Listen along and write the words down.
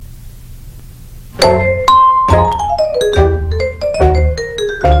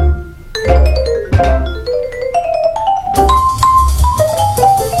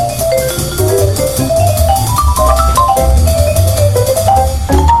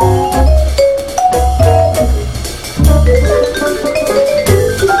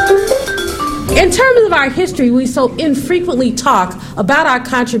History, we so infrequently talk about our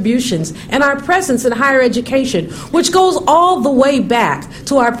contributions and our presence in higher education, which goes all the way back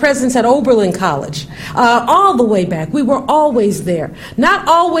to our presence at Oberlin College. All the way back. We were always there. Not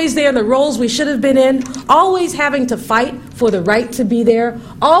always there in the roles we should have been in, always having to fight for the right to be there,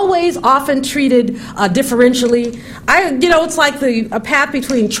 always often treated differentially. It's like a path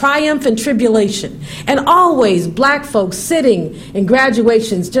between triumph and tribulation. And always black folks sitting in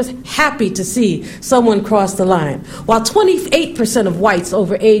graduations just happy to see someone cross the line. While 28% of whites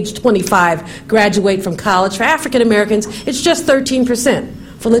over age 25 graduate from college, for African Americans, it's just 13%.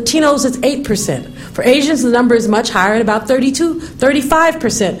 For Latinos, it's 8%. For Asians, the number is much higher at about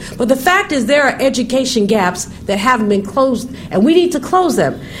 35%. But the fact is there are education gaps that haven't been closed, and we need to close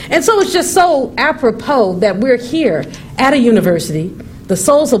them. And so it's just so apropos that we're here at a university, the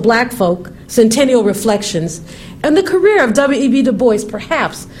Souls of Black Folk, Centennial Reflections, and the career of W.E.B. Du Bois,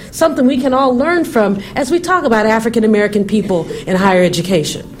 perhaps something we can all learn from as we talk about African American people in higher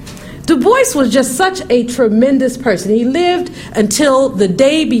education. Du Bois was just such a tremendous person. He lived until the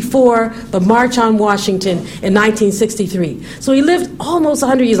day before the March on Washington in 1963. So he lived almost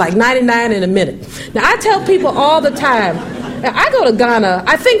 100 years, like 99 in a minute. Now, I tell people all the time, I go to Ghana,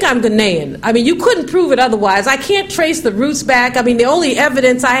 I think I'm Ghanaian. I mean, you couldn't prove it otherwise. I can't trace the roots back. I mean, the only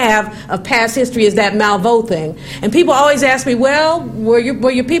evidence I have of past history is that Malveaux thing. And people always ask me, well, were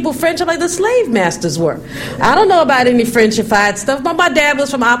your people French? I'm like, the slave masters were. I don't know about any Frenchified stuff, but my dad was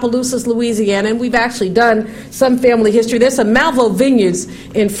from Opelousas, Louisiana, and we've actually done some family history. There's some Malveaux vineyards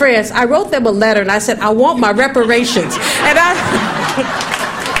in France. I wrote them a letter, and I said, I want my reparations.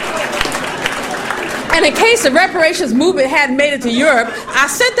 And in case the reparations movement hadn't made it to Europe, I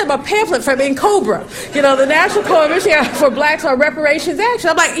sent them a pamphlet from NCOBRA, the National Coalition for Blacks on Reparations Action.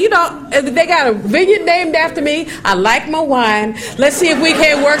 I'm like, they got a vineyard named after me. I like my wine. Let's see if we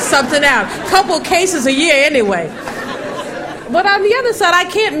can work something out. Couple cases a year anyway. But on the other side, I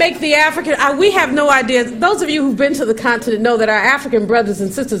can't make the African, we have no idea. Those of you who've been to the continent know that our African brothers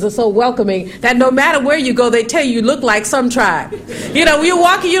and sisters are so welcoming that no matter where you go, they tell you look like some tribe. You're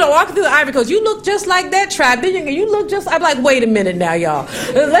walking through the Ivory Coast, you look just like that tribe. Then you look just, I'm like, wait a minute now, y'all.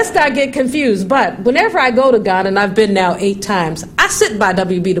 Let's not get confused. But whenever I go to Ghana, and I've been now 8 times, I sit by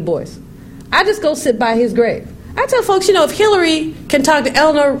W.B. Du Bois. I just go sit by his grave. I tell folks, if Hillary can talk to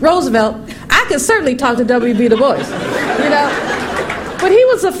Eleanor Roosevelt, I can certainly talk to W.B. Du Bois, But he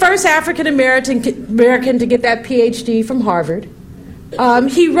was the first African American to get that PhD from Harvard.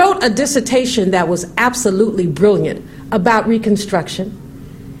 He wrote a dissertation that was absolutely brilliant about Reconstruction.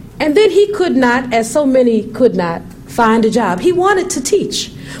 And then he could not, as so many could not, find a job. He wanted to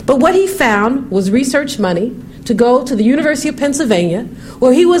teach. But what he found was research money to go to the University of Pennsylvania,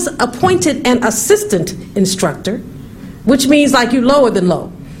 where he was appointed an assistant instructor, which means like you lower than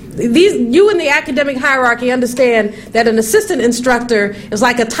low. You in the academic hierarchy understand that an assistant instructor is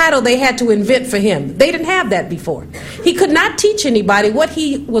like a title they had to invent for him. They didn't have that before. He could not teach anybody. What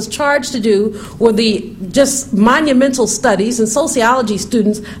he was charged to do were the just monumental studies, and sociology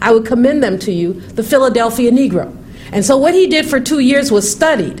students, I would commend them to you, the Philadelphia Negro. And so what he did for 2 years was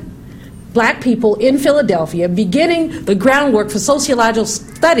studied black people in Philadelphia, beginning the groundwork for sociological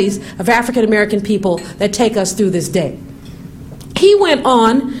studies of African American people that take us through this day. He went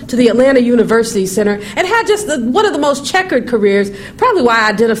on to the Atlanta University Center and had just one of the most checkered careers, probably why I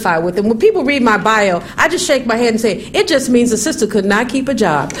identify with him. When people read my bio, I just shake my head and say, it just means the sister could not keep a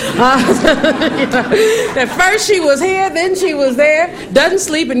job. At first she was here, then she was there, doesn't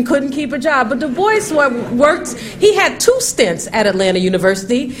sleep and couldn't keep a job. But Du Bois worked, he had 2 stints at Atlanta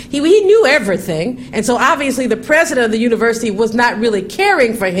University. He knew everything, and so obviously the president of the university was not really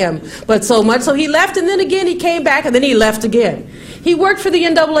caring for him but so much. So he left, and then again he came back, and then he left again. He worked for the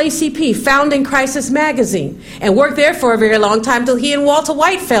NAACP, founding Crisis Magazine, and worked there for a very long time till he and Walter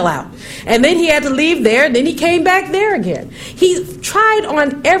White fell out. And then he had to leave there, and then he came back there again. He tried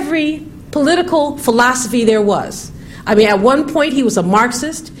on every political philosophy there was. I mean, at one point he was a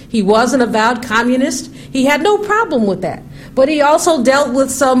Marxist. He was an avowed communist. He had no problem with that. But he also dealt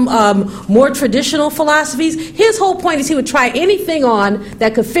with some more traditional philosophies. His whole point is he would try anything on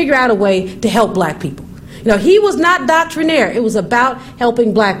that could figure out a way to help black people. You know, he was not doctrinaire. It was about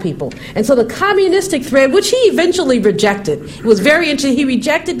helping black people. And so the communistic thread, which he eventually rejected, it was very interesting. He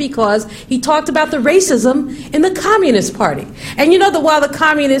rejected because he talked about the racism in the Communist Party. And you know that while the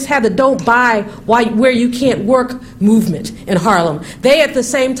communists had the don't buy where you can't work movement in Harlem, they at the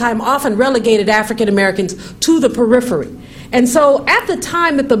same time often relegated African Americans to the periphery. And so at the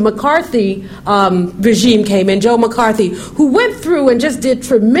time that the McCarthy regime came in, Joe McCarthy, who went through and just did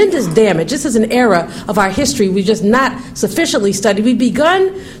tremendous damage. This is an era of our history we've just not sufficiently studied. We've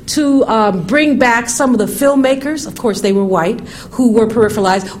begun to bring back some of the filmmakers, of course they were white, who were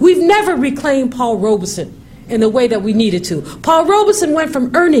peripheralized. We've never reclaimed Paul Robeson in the way that we needed to. Paul Robeson went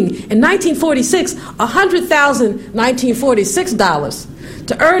from earning in 1946 $100,000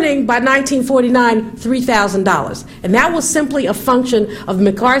 to earning by 1949 $3,000. And that was simply a function of the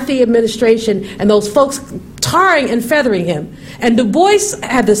McCarthy administration and those folks tarring and feathering him. And Du Bois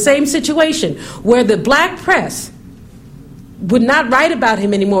had the same situation where the black press would not write about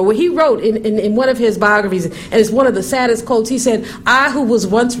him anymore. Where he wrote in one of his biographies, and it's one of the saddest quotes, he said, "I who was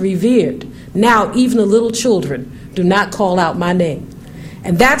once revered, now even the little children do not call out my name."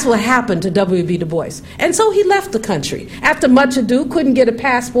 And that's what happened to W.B. Du Bois. And so he left the country. After much ado, couldn't get a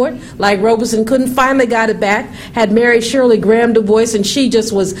passport, like Robeson couldn't, finally got it back, had married Shirley Graham Du Bois, and she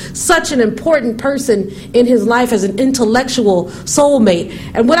just was such an important person in his life as an intellectual soulmate.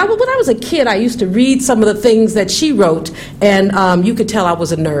 And when I was a kid, I used to read some of the things that she wrote, and you could tell I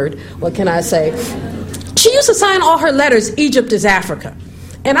was a nerd. What can I say? She used to sign all her letters, "Egypt is Africa."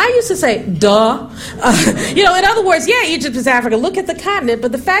 And I used to say, duh. In other words, yeah, Egypt is Africa. Look at the continent.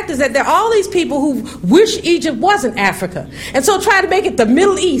 But the fact is that there are all these people who wish Egypt wasn't Africa. And so try to make it the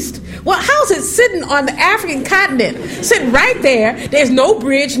Middle East. Well, how's it sitting on the African continent? Sitting right there. There's no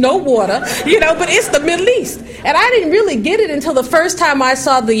bridge, no water, but it's the Middle East. And I didn't really get it until the first time I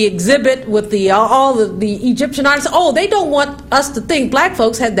saw the exhibit with all the Egyptian artists. Oh, they don't want us to think black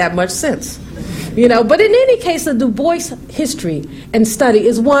folks had that much sense. But in any case, the Du Bois history and study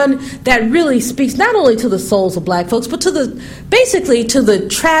is one that really speaks not only to the souls of black folks, but basically to the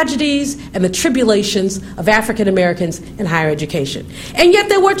tragedies and the tribulations of African Americans in higher education. And yet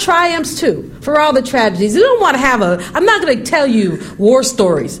there were triumphs too, for all the tragedies. You don't want to I'm not going to tell you war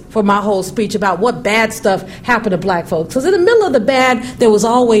stories for my whole speech about what bad stuff happened to black folks, because in the middle of the bad, there was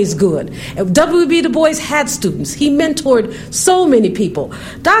always good. And W.B. Du Bois had students. He mentored so many people.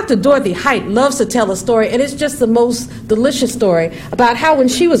 Dr. Dorothy Height loves to tell a story, and it's just the most delicious story about how when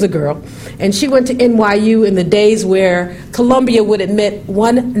she was a girl and she went to NYU in the days where Columbia would admit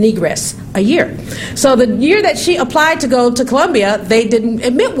one negress a year. So the year that she applied to go to Columbia, they didn't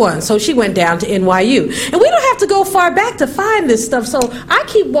admit one, so she went down to NYU. And we don't have to go far back to find this stuff, so I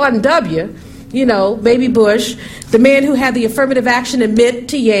keep wanting W, Baby Bush, the man who had the affirmative action admit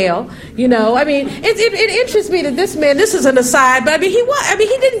to Yale. It interests me that this man, this is an aside, but he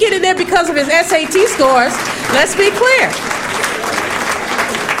didn't get in there because of his SAT scores. Let's be clear.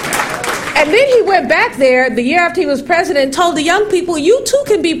 And then he went back there the year after he was president and told the young people, you too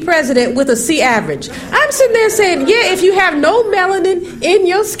can be president with a C average. I'm sitting there saying, yeah, if you have no melanin in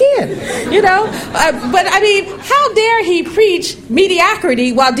your skin, But how dare he preach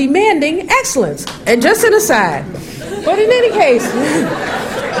mediocrity while demanding excellence? And just an aside. But in any case,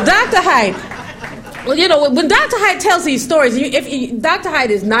 Dr. Height, when Dr. Height tells these stories, Dr.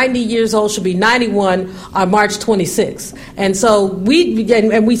 Height is 90 years old, she'll be 91 on March 26th. And so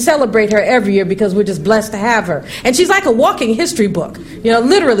we celebrate her every year because we're just blessed to have her. And she's like a walking history book,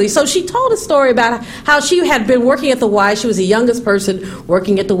 literally. So she told a story about how she had been working at the Y. She was the youngest person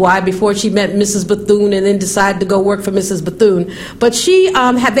working at the Y before she met Mrs. Bethune and then decided to go work for Mrs. Bethune. But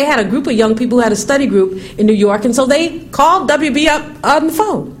they had a group of young people who had a study group in New York, and so they called WB up on the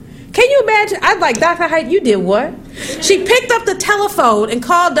phone. Can you imagine? I'd like, Dr. Height, you did what? She picked up the telephone and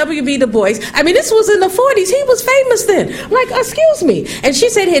called W.B. Du Bois. This was in the 40s. He was famous then. I'm like, excuse me. And she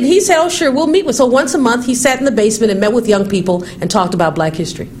said, and he said, oh, sure, we'll meet with. So once a month, he sat in the basement and met with young people and talked about black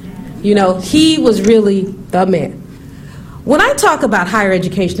history. He was really the man. When I talk about higher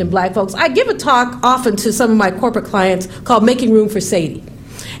education and black folks, I give a talk often to some of my corporate clients called Making Room for Sadie.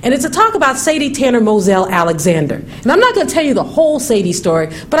 And it's a talk about Sadie Tanner Moselle Alexander. And I'm not going to tell you the whole Sadie story,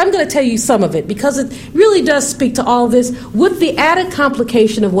 but I'm going to tell you some of it because it really does speak to all of this with the added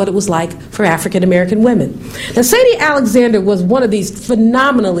complication of what it was like for African American women. Now, Sadie Alexander was one of these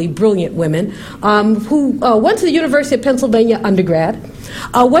phenomenally brilliant women who went to the University of Pennsylvania undergrad.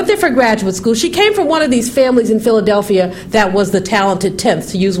 Went there for graduate school. She came from one of these families in Philadelphia that was the talented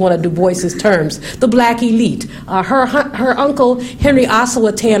 10th, to use one of Du Bois's terms, the black elite. Her her uncle, Henry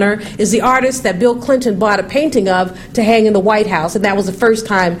Ossawa Tanner, is the artist that Bill Clinton bought a painting of to hang in the White House, and that was the first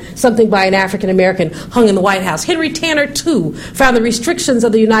time something by an African American hung in the White House. Henry Tanner, too, found the restrictions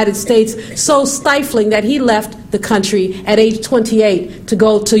of the United States so stifling that he left the country at age 28 to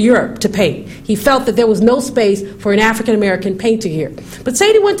go to Europe to paint. He felt that there was no space for an African American painter here. But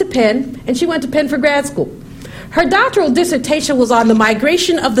Sadie went to Penn, and she went to Penn for grad school. Her doctoral dissertation was on the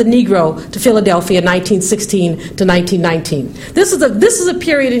migration of the Negro to Philadelphia in 1916 to 1919. This is a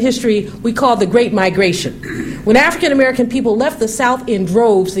period in history we call the Great Migration, when African American people left the South in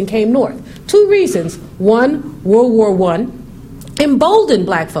droves and came north. Two reasons. One, World War I emboldened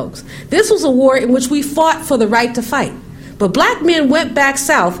black folks. This was a war in which we fought for the right to fight. But black men went back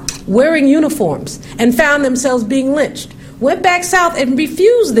south wearing uniforms and found themselves being lynched. Went back south and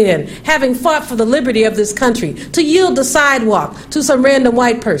refused then, having fought for the liberty of this country, to yield the sidewalk to some random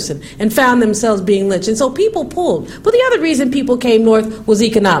white person and found themselves being lynched. And so people pulled. But the other reason people came north was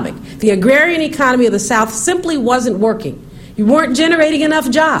economic. The agrarian economy of the South simply wasn't working. You weren't generating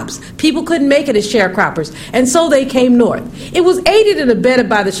enough jobs. People couldn't make it as sharecroppers, and so they came north. It was aided and abetted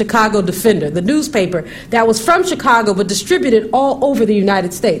by the Chicago Defender, the newspaper that was from Chicago but distributed all over the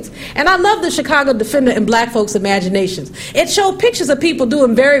United States. And I love the Chicago Defender in black folks' imaginations. It showed pictures of people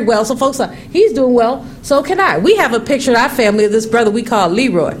doing very well, so folks thought, he's doing well, so can I. We have a picture in our family of this brother we call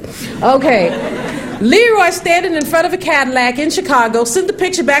Leroy. Okay. Leroy standing in front of a Cadillac in Chicago, sent the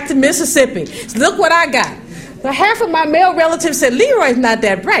picture back to Mississippi. So look what I got. But half of my male relatives said, Leroy's not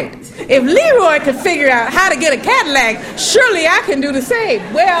that bright. If Leroy could figure out how to get a Cadillac, surely I can do the same.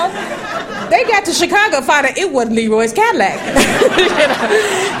 Well, they got to Chicago and found out it wasn't Leroy's Cadillac.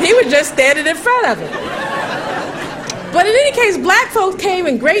 He was just standing in front of it. But in any case, black folks came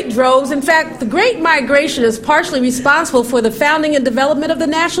in great droves. In fact, the Great Migration is partially responsible for the founding and development of the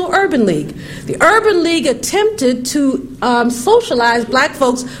National Urban League. The Urban League attempted to socialize black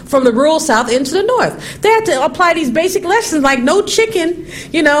folks from the rural South into the North. They had to apply these basic lessons like no chicken,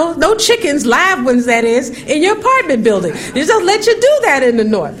 no chickens, live ones that is, in your apartment building. They just let you do that in the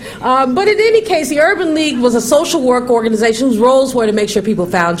North. But in any case, the Urban League was a social work organization whose roles were to make sure people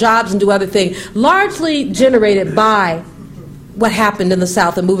found jobs and do other things, largely generated by what happened in the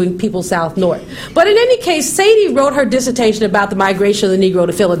South and moving people south north. But in any case, Sadie wrote her dissertation about the migration of the Negro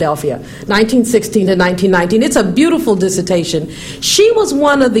to Philadelphia, 1916 to 1919. It's a beautiful dissertation. She was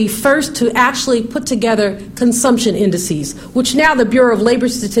one of the first to actually put together consumption indices, which now the Bureau of Labor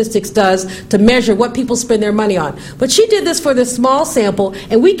Statistics does to measure what people spend their money on. But she did this for this small sample,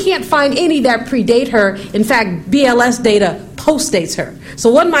 and we can't find any that predate her. In fact, BLS data postdates her.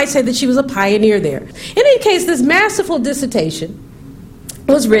 So one might say that she was a pioneer there. In any case, this masterful dissertation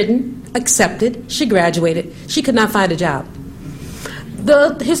was written, accepted, she graduated. She could not find a job.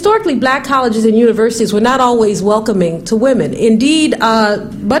 The historically black colleges and universities were not always welcoming to women. Indeed,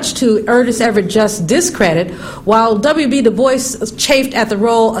 much to Ernest Everett Just's discredit, while W.B. Du Bois chafed at the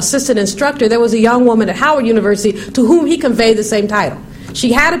role assistant instructor, there was a young woman at Howard University to whom he conveyed the same title.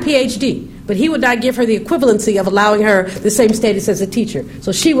 She had a PhD, but he would not give her the equivalency of allowing her the same status as a teacher.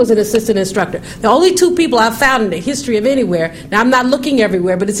 So she was an assistant instructor. The only two people I've found in the history of anywhere, now I'm not looking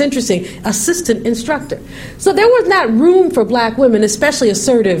everywhere, but it's interesting, assistant instructor. So there was not room for black women, especially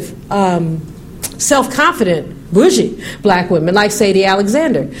assertive, self-confident, bougie black women like Sadie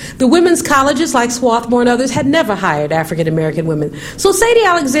Alexander. The women's colleges like Swarthmore and others had never hired African-American women. So Sadie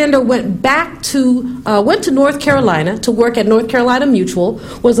Alexander went to North Carolina to work at North Carolina Mutual,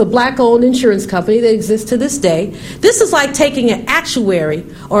 was a black-owned insurance company that exists to this day. This is like taking an actuary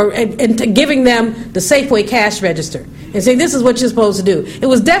and giving them the Safeway cash register and saying, this is what you're supposed to do. It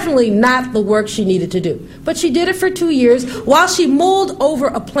was definitely not the work she needed to do. But she did it for 2 years while she mulled over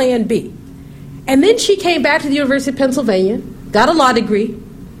a plan B. And then she came back to the University of Pennsylvania, got a law degree,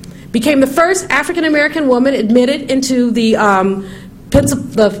 became the first African-American woman admitted into the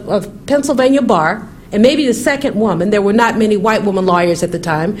Pennsylvania bar, and maybe the second woman. There were not many white woman lawyers at the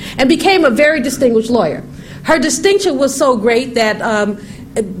time, and became a very distinguished lawyer. Her distinction was so great that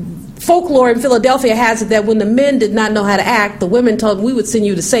folklore in Philadelphia has it that when the men did not know how to act, the women told them, we would send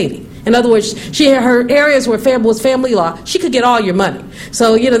you to Sadie. In other words, her areas where was family law, she could get all your money.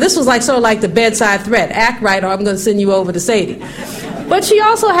 So, this was sort of like the bedside threat. Act right or I'm going to send you over to Sadie. But she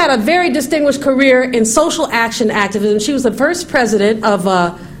also had a very distinguished career in social action activism. She was the first president of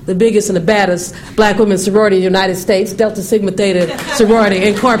the biggest and the baddest black women's sorority in the United States, Delta Sigma Theta Sorority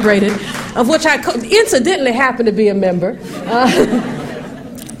Incorporated, of which I incidentally happened to be a member.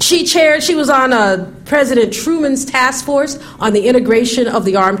 She was on President Truman's task force on the integration of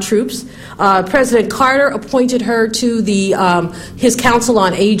the armed troops. President Carter appointed her to his Council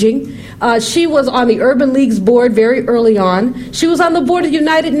on Aging. She was on the Urban League's board very early on. She was on the board of the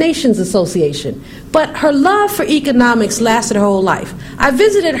United Nations Association. But her love for economics lasted her whole life. I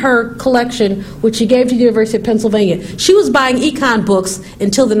visited her collection, which she gave to the University of Pennsylvania. She was buying econ books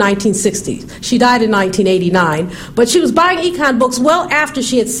until the 1960s. She died in 1989, but she was buying econ books well after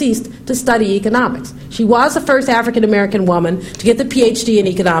she had ceased to study economics. She was the first African-American woman to get the PhD in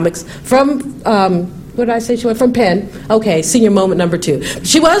economics from what did I say she went from Penn? Okay, senior moment number 2.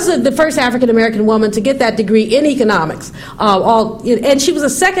 She was the first African-American woman to get that degree in economics. And she was the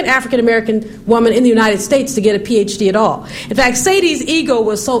second African-American woman in the United States to get a PhD at all. In fact, Sadie's ego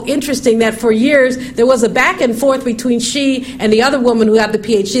was so interesting that for years there was a back and forth between she and the other woman who got the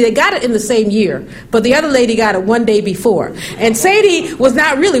PhD. They got it in the same year, but the other lady got it one day before. And Sadie was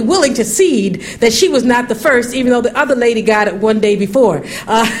not really willing to cede that she was not the first, even though the other lady got it one day before.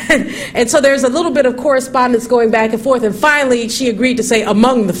 And so there's a little bit of correspondence going back and forth, and finally she agreed to say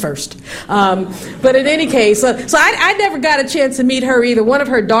among the first. But in any case, so I never got a chance to meet her either. One of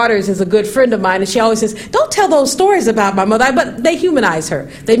her daughters is a good friend of mine, and she always says, don't tell those stories about my mother, but they humanize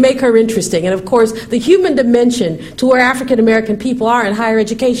her. They make her interesting. And of course, the human dimension to where African American people are in higher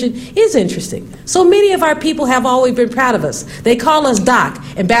education is interesting. So many of our people have always been proud of us. They call us Doc,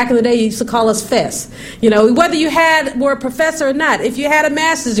 and back in the day you used to call us Fess. You know, whether you were a professor or not, if you had a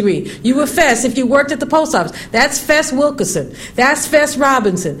master's degree, you were Fess. If you worked at the post office, that's Fess Wilkerson, that's Fess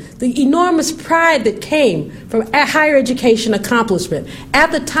Robinson. The enormous pride that came from higher education accomplishment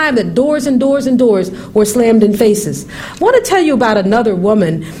at the time that doors and doors and doors were slammed in faces. I want to tell you about another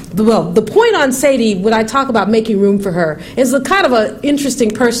woman. Well, the point on Sadie, when I talk about making room for her, is a kind of an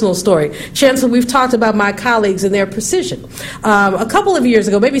interesting personal story. Chancellor, we've talked about my colleagues and their precision. A couple of years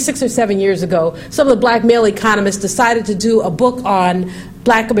ago, maybe 6 or 7 years ago, some of the black male economists decided to do a book on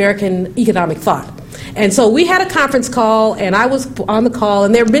black American economic thought. And so we had a conference call, and I was on the call,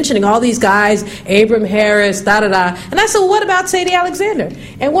 and they were mentioning all these guys, Abram Harris, da-da-da. And I said, well, what about Sadie Alexander?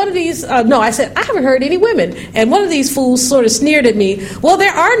 And one of these, I said, I haven't heard any women. And one of these fools sort of sneered at me, well,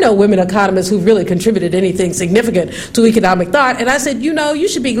 there are no women economists who've really contributed anything significant to economic thought. And I said, you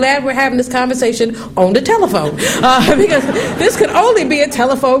should be glad we're having this conversation on the telephone, because this could only be a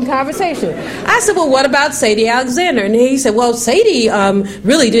telephone conversation. I said, well, what about Sadie Alexander? And he said, well, Sadie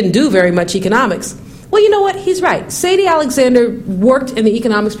really didn't do very much economics. Well, you know what? He's right. Sadie Alexander worked in the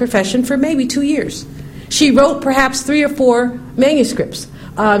economics profession for maybe 2 years. She wrote perhaps 3 or 4 manuscripts.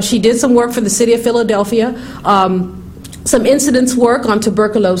 She did some work for the city of Philadelphia, some incidence work on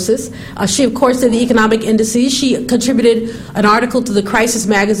tuberculosis. She, of course, did the economic indices. She contributed an article to the Crisis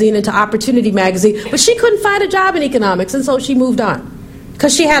magazine and to Opportunity magazine, but she couldn't find a job in economics, and so she moved on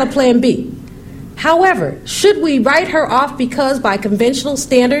because she had a plan B. However, should we write her off because by conventional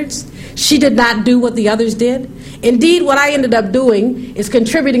standards she did not do what the others did? Indeed, what I ended up doing is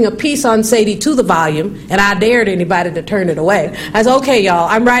contributing a piece on Sadie to the volume, and I dared anybody to turn it away. I said, okay, y'all,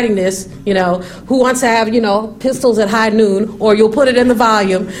 I'm writing this, who wants to have, pistols at high noon, or you'll put it in the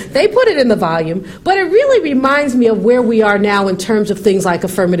volume. They put it in the volume, but it really reminds me of where we are now in terms of things like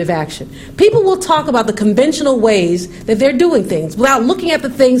affirmative action. People will talk about the conventional ways that they're doing things without looking at the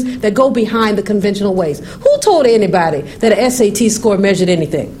things that go behind the conventional ways. Who told anybody that an SAT score measured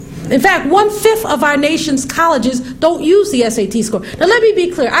anything? In fact, 1/5 of our nation's colleges don't use the SAT score. Now, let me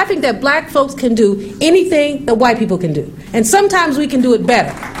be clear. I think that black folks can do anything that white people can do. And sometimes we can do it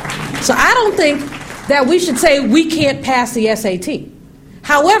better. So I don't think that we should say we can't pass the SAT.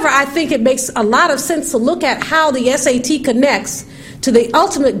 However, I think it makes a lot of sense to look at how the SAT connects to the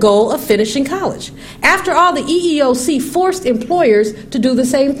ultimate goal of finishing college. After all, the EEOC forced employers to do the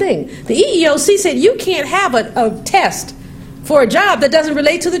same thing. The EEOC said you can't have a test for a job that doesn't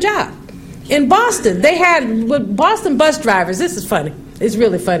relate to the job. In Boston, they had with Boston bus drivers. This is funny. It's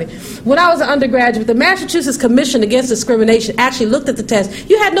really funny. When I was an undergraduate, the Massachusetts Commission Against Discrimination actually looked at the test.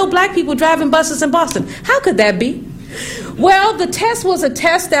 You had no black people driving buses in Boston. How could that be? Well, the test was a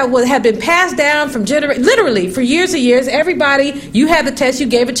test that had been passed down from literally for years and years. Everybody, you had the test, you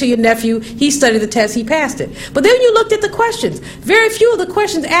gave it to your nephew, he studied the test, he passed it. But then you looked at the questions. Very few of the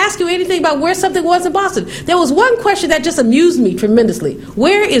questions asked you anything about where something was in Boston. There was one question that just amused me tremendously.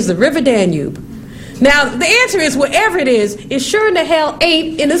 Where is the River Danube? Now, the answer is wherever it is sure in the hell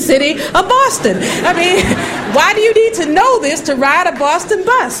ain't in the city of Boston. I mean, why do you need to know this to ride a Boston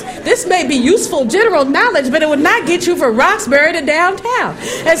bus? This may be useful general knowledge, but it would not get you from Roxbury to downtown.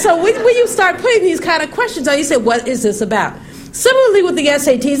 And so when you start putting these kind of questions on, you say, what is this about? Similarly with the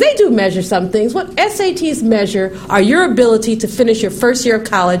SATs, they do measure some things. What SATs measure are your ability to finish your first year of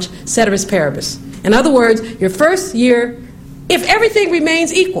college, ceteris paribus. In other words, your first year, if everything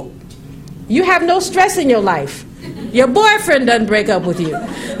remains equal, you have no stress in your life. Your boyfriend doesn't break up with you.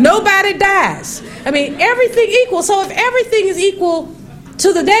 Nobody dies. I mean, everything equal. So if everything is equal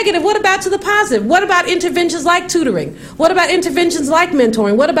to the negative, what about to the positive? What about interventions like tutoring? What about interventions like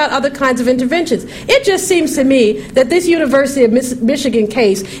mentoring? What about other kinds of interventions? It just seems to me that this University of Michigan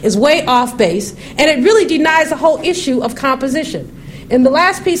case is way off base, and it really denies the whole issue of composition. In the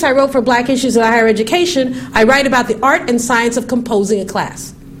last piece I wrote for Black Issues in Higher Education, I write about the art and science of composing a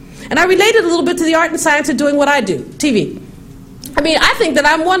class. And I related a little bit to the art and science of doing what I do, TV. I mean, I think that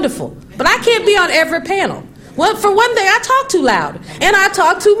I'm wonderful, but I can't be on every panel. Well, for one thing, I talk too loud, and I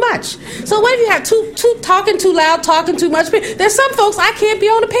talk too much. So what if you have two talking too loud, talking too much? There's some folks I can't be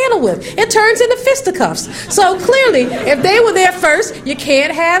on a panel with. It turns into fisticuffs. So clearly, if they were there first, you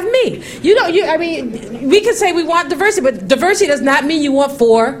can't have me. I mean, we can say we want diversity, but diversity does not mean you want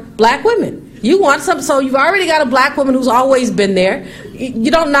 4 black women. You want some, so you've already got a black woman who's always been there. You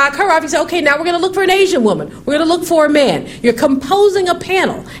don't knock her off. You say, okay, now we're going to look for an Asian woman. We're going to look for a man. You're composing a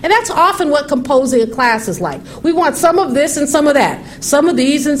panel. And that's often what composing a class is like. We want some of this and some of that. Some of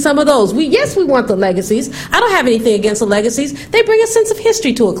these and some of those. Yes, we want the legacies. I don't have anything against the legacies. They bring a sense of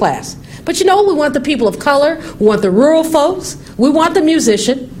history to a class. But you know, we want the people of color. We want the rural folks. We want the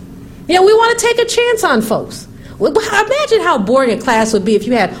musician. We want to take a chance on folks. Imagine how boring a class would be if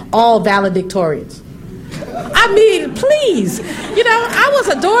you had all valedictorians. I mean, please. I was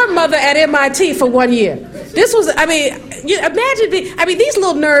a dorm mother at MIT for 1 year. This was, imagine, these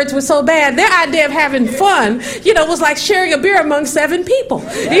little nerds were so bad. Their idea of having fun, was like sharing a beer among 7 people.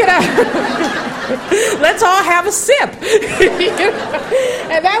 Let's all have a sip.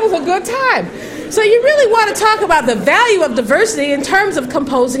 And that was a good time. So you really want to talk about the value of diversity in terms of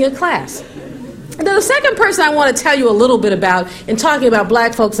composing a class. Now, the second person I want to tell you a little bit about in talking about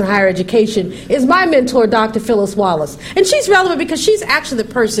black folks in higher education is my mentor, Dr. Phyllis Wallace. And she's relevant because she's actually the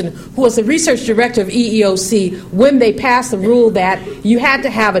person who was the research director of EEOC when they passed the rule that you had to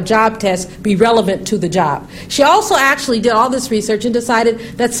have a job test be relevant to the job. She also actually did all this research and decided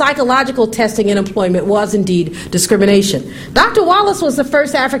that psychological testing in employment was indeed discrimination. Dr. Wallace was the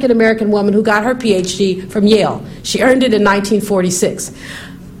first African-American woman who got her PhD from Yale. She earned it in 1946.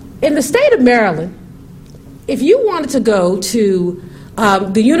 In the state of Maryland, if you wanted to go to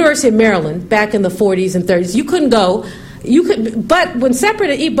the University of Maryland back in the 40s and 30s, you couldn't go. But when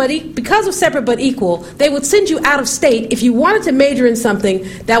because of separate but equal, they would send you out of state if you wanted to major in something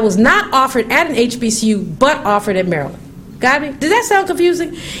that was not offered at an HBCU but offered at Maryland. Got me? Does that sound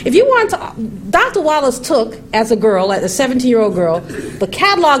confusing? If you want to, Dr. Wallace took, as a girl, as a 17-year-old girl, the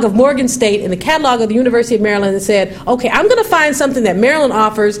catalog of Morgan State and the catalog of the University of Maryland and said, okay, I'm going to find something that Maryland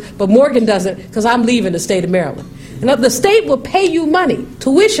offers, but Morgan doesn't, because I'm leaving the state of Maryland. And the state will pay you money,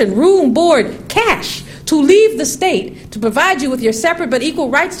 tuition, room, board, cash, to leave the state to provide you with your separate but equal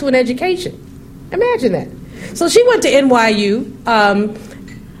rights to an education. Imagine that. So she went to NYU,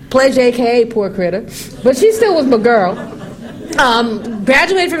 pledged AKA, poor critter, but she still was my girl.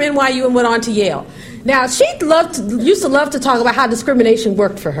 Graduated from NYU and went on to Yale. Now, she used to love to talk about how discrimination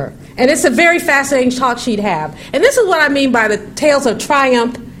worked for her. And it's a very fascinating talk she'd have. And this is what I mean by the tales of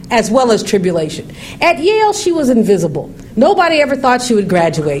triumph as well as tribulation. At Yale, she was invisible. Nobody ever thought she would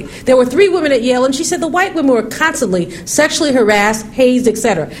graduate. There were 3 women at Yale, and she said the white women were constantly sexually harassed, hazed,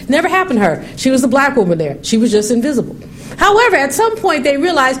 etc. Never happened to her. She was the black woman there. She was just invisible. However, at some point they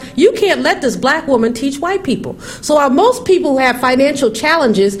realized you can't let this black woman teach white people. So while most people who have financial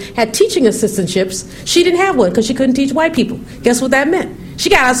challenges had teaching assistantships, she didn't have one because she couldn't teach white people. Guess what that meant? She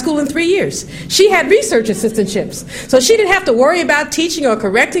got out of school in 3 years. She had research assistantships. So she didn't have to worry about teaching or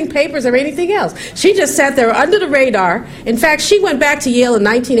correcting papers or anything else. She just sat there under the radar. In fact, she went back to Yale in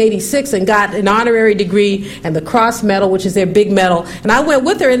 1986 and got an honorary degree and the Cross Medal, which is their big medal. And I went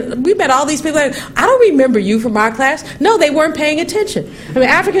with her, and we met all these people. I don't remember you from our class. No, they weren't paying attention. I mean,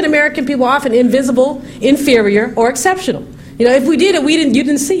 African-American people are often invisible, inferior, or exceptional. If we did it, you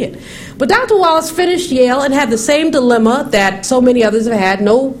didn't see it. But Dr. Wallace finished Yale and had the same dilemma that so many others have had.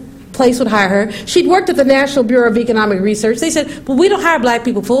 No place would hire her. She'd worked at the National Bureau of Economic Research. They said, well, we don't hire black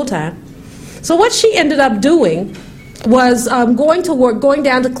people full-time. So what she ended up doing was going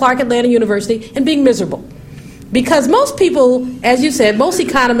down to Clark Atlanta University and being miserable. Because most people, as you said, most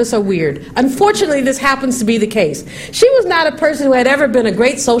economists are weird. Unfortunately, this happens to be the case. She was not a person who had ever been a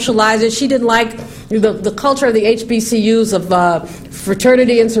great socializer. She didn't like the culture of the HBCUs of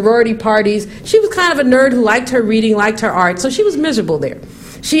fraternity and sorority parties. She was kind of a nerd who liked her reading, liked her art, so she was miserable there.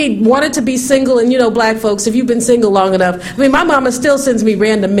 She wanted to be single, and you know, black folks, if you've been single long enough, I mean, my mama still sends me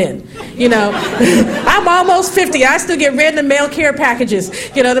random men, you know. I'm almost 50, I still get random mail care packages,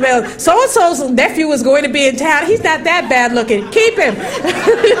 you know, the mail, so-and-so's nephew is going to be in town, he's not that bad looking, keep him.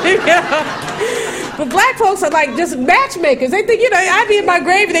 You know? But black folks are like just matchmakers. They think, you know, I'd be in my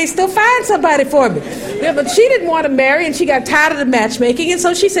grave and they still find somebody for me. Yeah, but she didn't want to marry, and she got tired of the matchmaking, and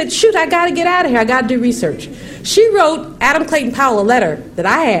so she said, shoot, I got to get out of here. I got to do research. She wrote Adam Clayton Powell a letter that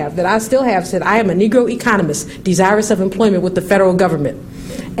I still have, said, I am a Negro economist desirous of employment with the federal government.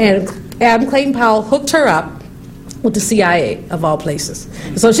 And Adam Clayton Powell hooked her up with the CIA, of all places.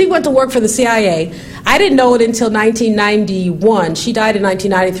 So she went to work for the CIA. I didn't know it until 1991. She died in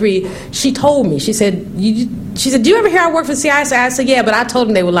 1993. She told me, she said, do you ever hear I work for the CIA? I said, yeah, but I told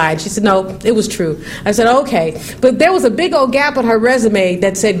them they were lying. She said, no, it was true. I said, okay. But there was a big old gap on her resume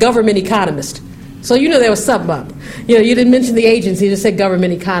that said government economist. So you know there was something up. You know, you didn't mention the agency, you just said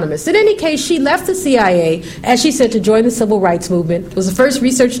government economist. In any case, she left the CIA, as she said, to join the civil rights movement, was the first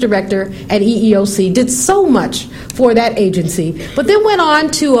research director at EEOC, did so much for that agency, but then went on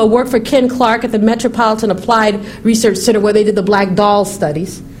to work for Ken Clark at the Metropolitan Applied Research Center, where they did the Black Doll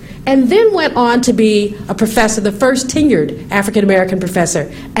studies, and then went on to be a professor, the first tenured African-American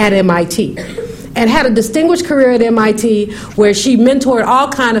professor at MIT. And had a distinguished career at MIT where she mentored all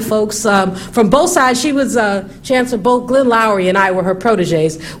kind of folks from both sides. She was Chancellor, both Glenn Loury and I were her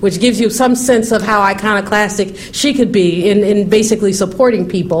proteges, which gives you some sense of how iconoclastic she could be in basically supporting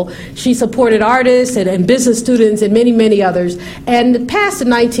people. She supported artists and business students and many, many others, and passed in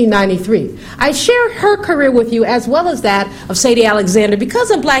 1993. I share her career with you as well as that of Sadie Alexander because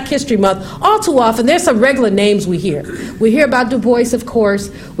of Black History Month. All too often, there's some regular names we hear. We hear about Du Bois, of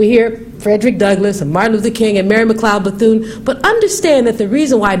course. We hear Frederick Douglass and Martin Luther King and Mary McLeod Bethune, but understand that the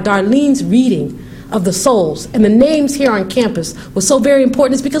reason why Darlene's reading of the souls and the names here on campus was so very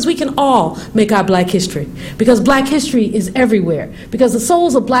important is because we can all make our black history, because black history is everywhere, because the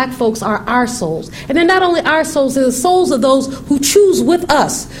souls of black folks are our souls, and they're not only our souls, they're the souls of those who choose with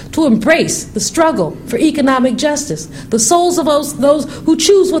us to embrace the struggle for economic justice, the souls of those who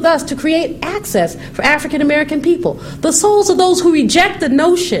choose with us to create access for African American people, the souls of those who reject the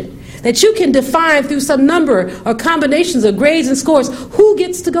notion that you can define through some number or combinations of grades and scores who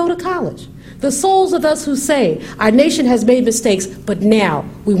gets to go to college. The souls of us who say, our nation has made mistakes, but now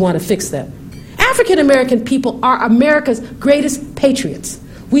we want to fix them. African American people are America's greatest patriots.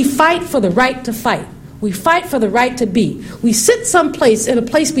 We fight for the right to fight. We fight for the right to be. We sit someplace in a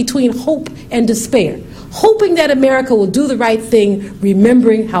place between hope and despair, hoping that America will do the right thing,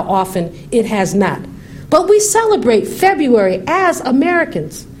 remembering how often it has not. But we celebrate February as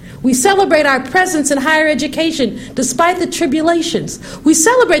Americans. We celebrate our presence in higher education despite the tribulations. We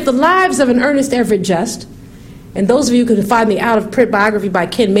celebrate the lives of an Ernest Everett Just. And those of you who can find the out-of-print biography by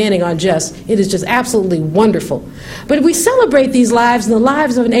Ken Manning on Just, it is just absolutely wonderful. But we celebrate these lives and the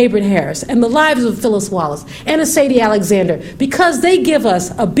lives of an Abram Harris and the lives of Phyllis Wallace and a Sadie Alexander because they give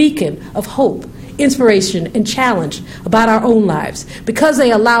us a beacon of hope, inspiration, and challenge about our own lives, because they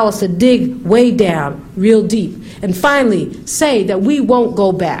allow us to dig way down, real deep, and finally say that we won't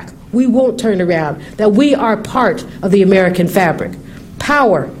go back, we won't turn around, that we are part of the American fabric.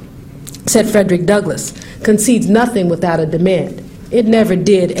 Power, said Frederick Douglass, concedes nothing without a demand. It never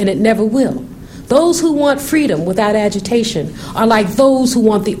did, and it never will. Those who want freedom without agitation are like those who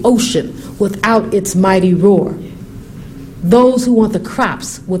want the ocean without its mighty roar. Those who want the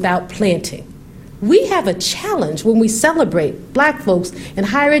crops without planting. We have a challenge when we celebrate black folks in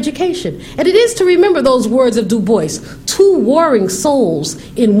higher education. And it is to remember those words of Du Bois, two warring souls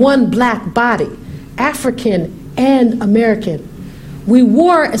in one black body, African and American. We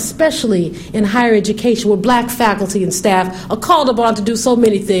war especially in higher education where black faculty and staff are called upon to do so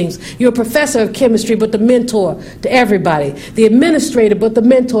many things. You're a professor of chemistry, but the mentor to everybody. The administrator, but the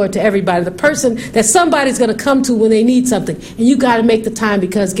mentor to everybody. The person that somebody's going to come to when they need something. And you got to make the time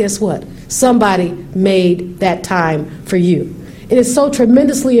because guess what? Somebody made that time for you. It is so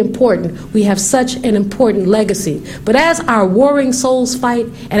tremendously important. We have such an important legacy. But as our warring souls fight,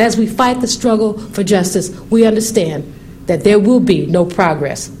 and as we fight the struggle for justice, we understand that there will be no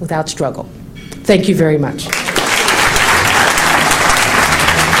progress without struggle. Thank you very much.